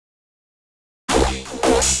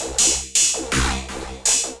Hi,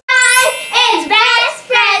 it's Best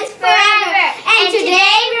Friends Forever, and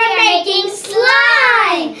today we're making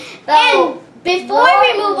slime. And before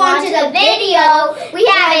we move on to the video, we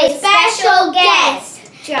have a special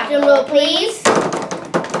guest. Drum roll, please.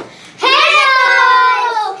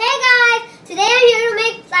 Hello! Hey guys, today I'm here to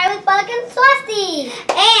make slime with Balak and Swasti.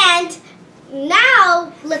 And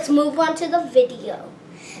now let's move on to the video.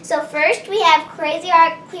 So first we have Crazy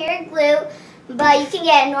Art clear glue, but you can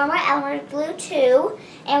get normal Elmer's glue too.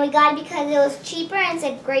 And we got it because it was cheaper and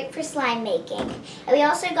it's great for slime making. And we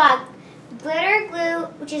also got glitter glue,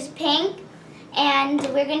 which is pink. And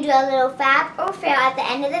we're going to do a little fab or fail at the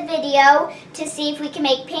end of the video to see if we can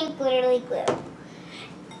make pink glittery glue.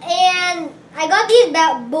 And I got these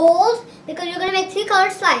bowls because we're going to make 3-color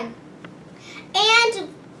slime. And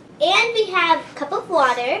we have a cup of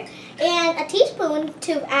water and a teaspoon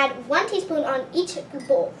to add 1 teaspoon on each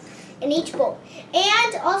bowl, in each bowl.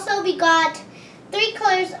 And also we got 3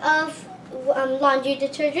 colors of laundry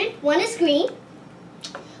detergent. One is green,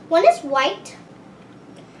 one is white,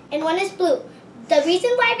 and one is blue. The reason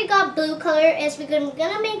why we got blue color is because we're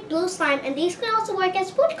going to make blue slime, and these can also work as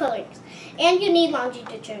food colors. And you need laundry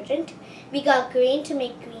detergent. We got green to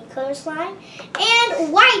make green color slime,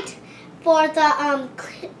 and white for the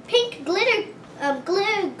pink glitter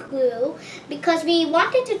glue because we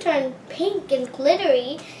wanted to turn pink and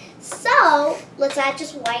glittery. So let's add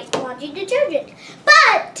just white laundry detergent.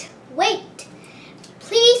 But wait,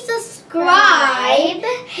 please subscribe,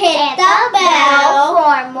 hit the bell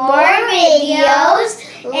for more videos,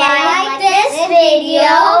 like this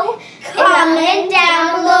video, comment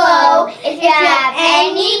down below if you have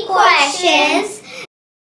any questions.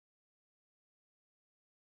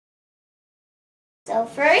 So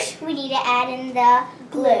first we need to add in the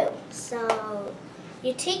glue. So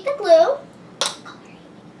you take the glue,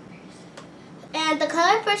 and the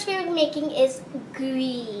color first we're making is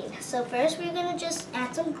green. So first we're going to just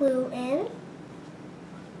add some glue in.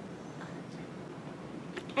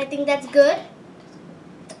 I think that's good.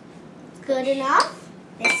 Good enough.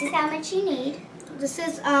 This is how much you need. This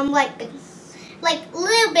is like a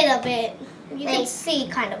little bit of it. You can see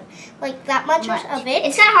kind of like that much of it.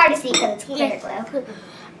 It's kind of hard to see because it's clear glue.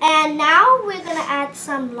 And now we're going to add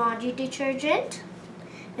some laundry detergent.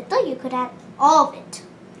 I thought you could add all of it.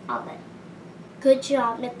 All of it. Good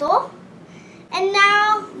job, Mithil. And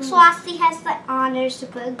now Swasti has the honors to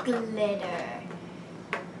put glitter.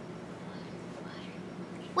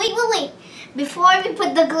 Wait. Before we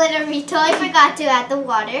put the glitter, we totally forgot to add the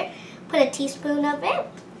water. Put a teaspoon of it.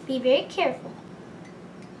 Be very careful.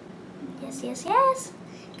 Yes.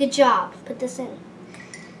 Good job. Put this in.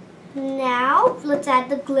 Now, let's add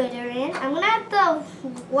the glitter in. I'm going to add the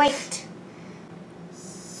white.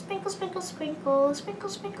 Sprinkle, sprinkle, sprinkle. Sprinkle,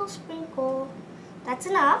 sprinkle, sprinkle. That's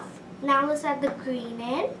enough. Now let's add the green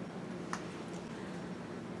in.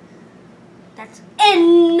 That's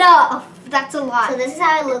enough. That's a lot. So this is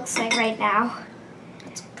how it looks like right now.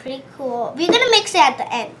 That's pretty cool. We're going to mix it at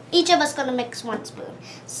the end. Each of us going to mix 1 spoon.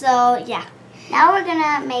 So, yeah. Now we're going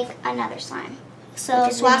to make another slime. So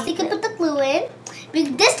Swasti can put the glue in.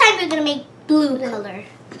 This time we're going to make blue color.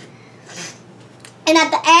 And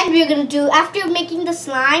at the end we're going to do, after making the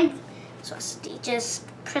slime, Swasti, just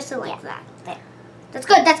press it like that. There. That's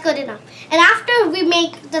good enough. And after we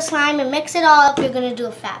make the slime and mix it all up, we're going to do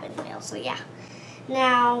a fab and fail. So yeah.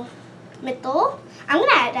 Now, Mithil, I'm going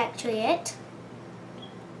to add actually it.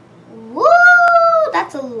 Woo!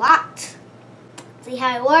 That's a lot. See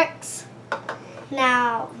how it works?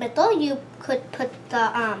 Now, Mithil, you could put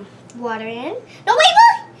the water in. No, wait!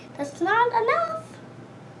 That's not enough.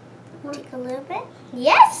 Take a little bit.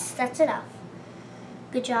 Yes, that's enough.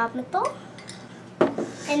 Good job, Mithil.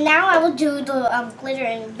 And now I will do the glitter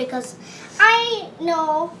in because I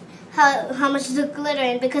know how much the glitter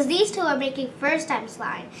in because these two are making first time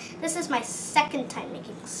slime. This is my second time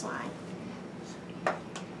making slime.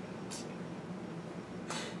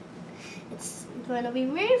 It's going to be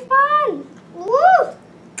really fun. Woo!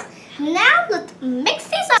 Now let's mix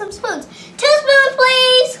these up. Some spoons. 2 spoons,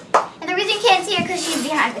 please. And the reason you can't see her because she's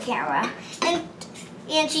behind the camera.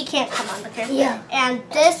 And she can't come on the camera. Yeah. And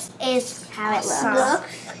this is how it looks.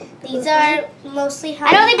 These are mostly how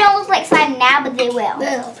I know they don't look like slime now, but they will.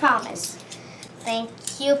 I promise. Thank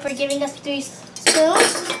you for giving us 3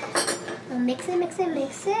 spoons. Mix it.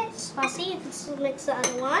 Swasti, you can still mix the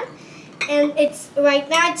other one. And it's right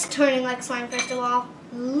now it's turning like slime first of all.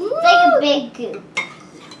 Ooh. It's like a big goop.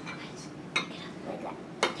 Like that.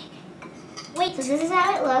 Wait, so this is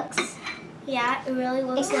how it looks. Yeah, it really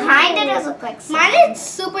looks like it. It kind of does look like slime. Mine is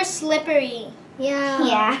super slippery. Yeah.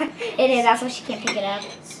 Yeah, it is. That's why she can't pick it up.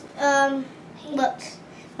 Look.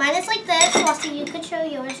 Mine is like this. Swasti, you could show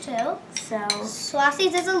yours too. So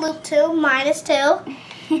Swasti's is a loop too. Mine is too.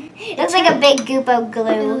 it looks like a big goop of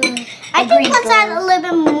glue. I think let's add a little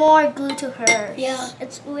bit more glue to hers. Yeah.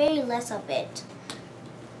 It's way less of it.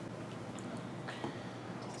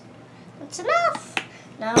 That's enough.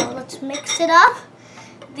 Now let's mix it up.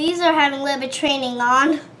 These are having a little bit training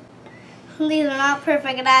on. These are not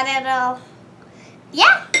perfect at it at all.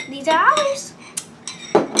 Yeah, these are ours.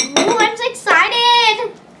 Ooh, I'm so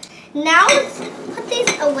excited. Now let's put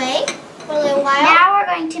these away for a little while. Now we're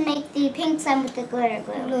going to make the pink slime with the glitter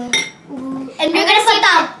glue. Ooh. And you're going to put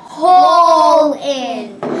the hole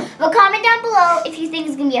in. Well, comment down below if you think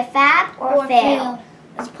it's going to be a fab or a fail.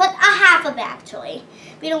 Let's put a half of it actually.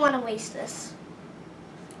 We don't want to waste this.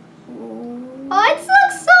 Ooh. Oh, it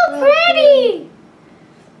looks so pretty.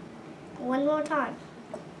 One more time.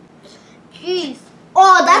 Jeez.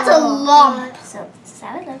 Oh, that's a lump. So this is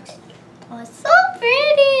how it looks. Oh, it's so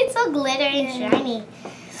pretty. It's so glittery and shiny.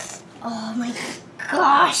 Oh my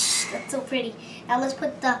gosh. That's so pretty. Now let's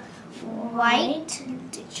put the white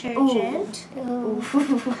detergent. Ooh.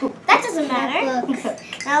 That doesn't matter.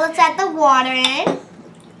 Now let's add the water in.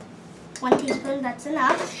 1 teaspoon, that's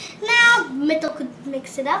enough. Now, Mitchell could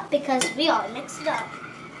mix it up because we all mix it up.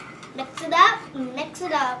 Mix it up, mix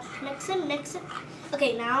it up, mix it, mix it.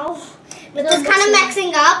 Okay, now, Mitchell's kind of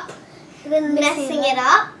mixing up, messing it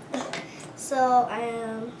up. So,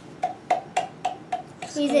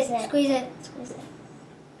 squeeze it, squeeze it, squeeze it.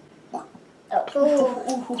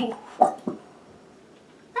 Oh.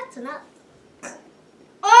 That's enough.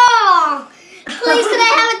 Oh, please, could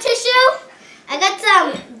I have a tissue? I got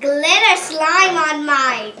some glitter slime on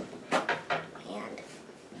my hand.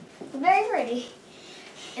 Very pretty.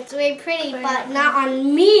 It's very pretty, but not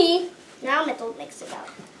on me. Now Mitchell mix it up.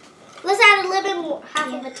 Let's add a little bit more,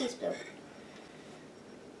 half of a teaspoon.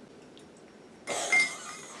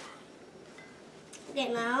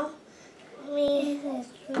 Okay, now we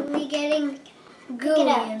getting gooey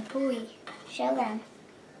and pooey. Show them.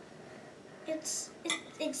 It's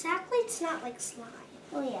not like slime.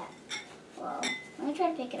 Oh yeah. Well, let me try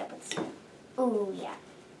to pick it up with slime. Oh yeah.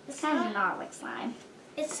 It's kind of not like slime.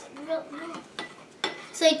 It's real.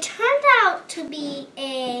 So it turned out to be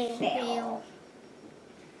a fail.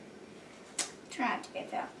 Turned out to be a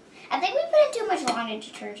fail. I think we put in too much laundry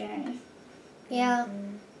detergent. Yeah.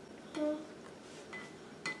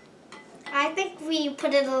 I think we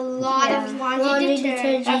put in a lot of laundry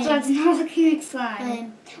detergent. That's why it's not looking like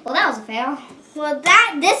slime. Well, that was a fail. Well,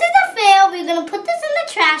 this is a fail. We're going to put this in the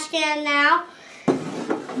trash can now.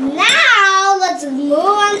 Now, let's move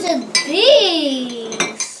on to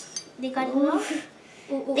these. They kind of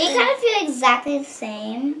feel exactly the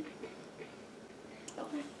same.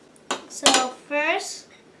 So, first,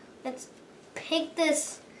 let's pick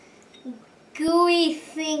this gooey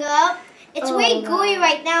thing up. It's way gooey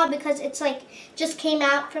right now because it's like just came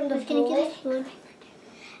out from the bowl.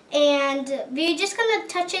 And we're just going to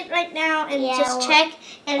touch it right now and just check.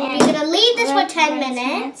 And we're going to leave this for 10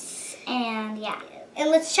 minutes. And yeah. And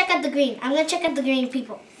let's check out the green. I'm going to check out the green,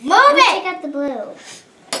 people. Move it! Check out the blue.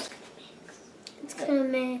 It's going to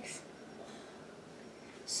mix.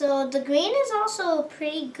 So the green is also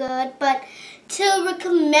pretty good. But to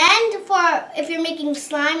recommend for if you're making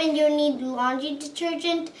slime and you need laundry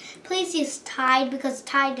detergent, please use Tide because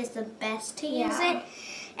Tide is the best to use it.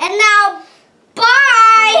 And now,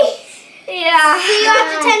 bye! Yeah. See you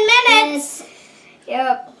after 10 minutes.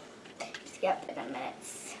 Yep. Yep, 10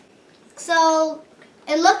 minutes. So,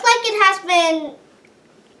 it looked like it has been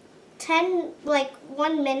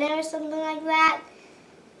 1 minute or something like that.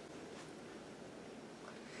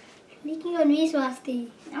 Making on me, Swasti.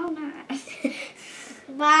 No, not.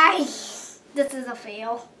 Bye. This is a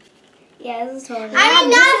fail. Yeah, this is totally. I mean,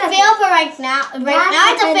 not a fail for right now. Right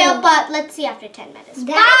now it's a fail, but let's see after 10 minutes.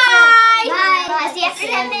 Bye. Bye. See you after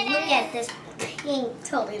 10 minutes. Look at this pink,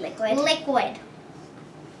 totally liquid. Liquid.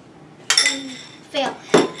 Fail.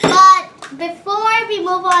 But before we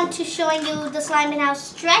move on to showing you the slime and how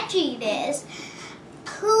stretchy it is,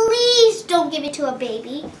 please don't give it to a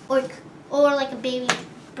baby or like a baby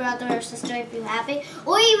brother or sister if you have it,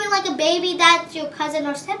 or even like a baby that's your cousin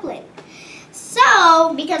or sibling.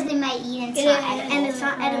 So, because they might eat and it's not edible. And it's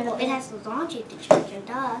not edible. It has laundry detergent,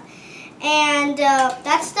 duh. And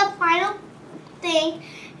that's the final thing.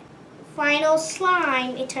 Final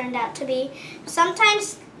slime it turned out to be.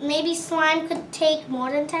 Sometimes maybe slime could take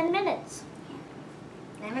more than 10 minutes.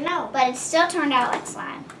 Never know. But it still turned out like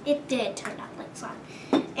slime. It did turn out like slime.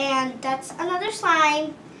 And that's another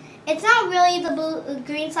slime. It's not really the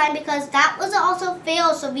green slime because that was also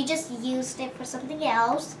failed, so we just used it for something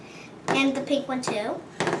else. And the pink one too.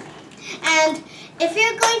 And if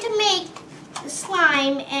you're going to make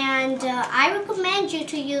slime, and I recommend you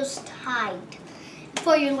to use Tide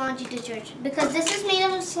for your laundry detergent, because this is made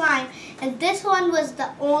of slime, and this one was the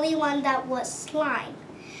only one that was slime.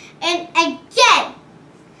 And again,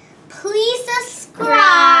 please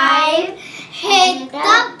subscribe, hit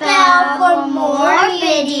the bell for more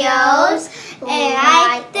videos, and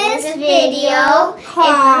like this video.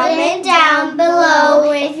 Comment down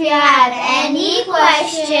below if you have any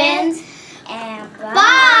questions.